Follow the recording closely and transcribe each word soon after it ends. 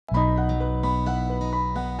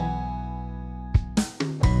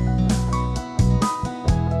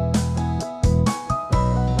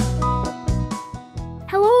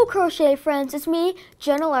crochet friends, it's me,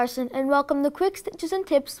 Jonah Larson, and welcome to Quick Stitches and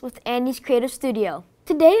Tips with Annie's Creative Studio.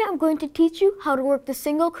 Today I'm going to teach you how to work the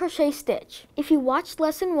single crochet stitch. If you watched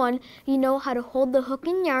lesson 1, you know how to hold the hook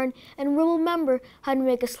in yarn and will remember how to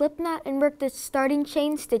make a slip knot and work the starting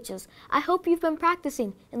chain stitches. I hope you've been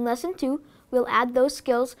practicing. In lesson 2, we'll add those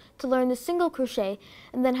skills to learn the single crochet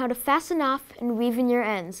and then how to fasten off and weave in your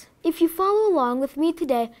ends. If you follow along with me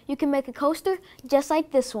today, you can make a coaster just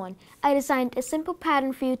like this one. I designed a simple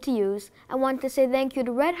pattern for you to use. I want to say thank you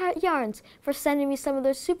to Red Heart Yarns for sending me some of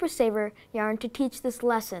their Super Saver yarn to teach this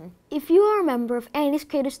lesson. If you are a member of Annie's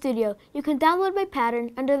Creative Studio, you can download my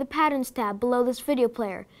pattern under the Patterns tab below this video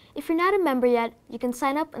player. If you're not a member yet, you can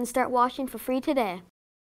sign up and start watching for free today.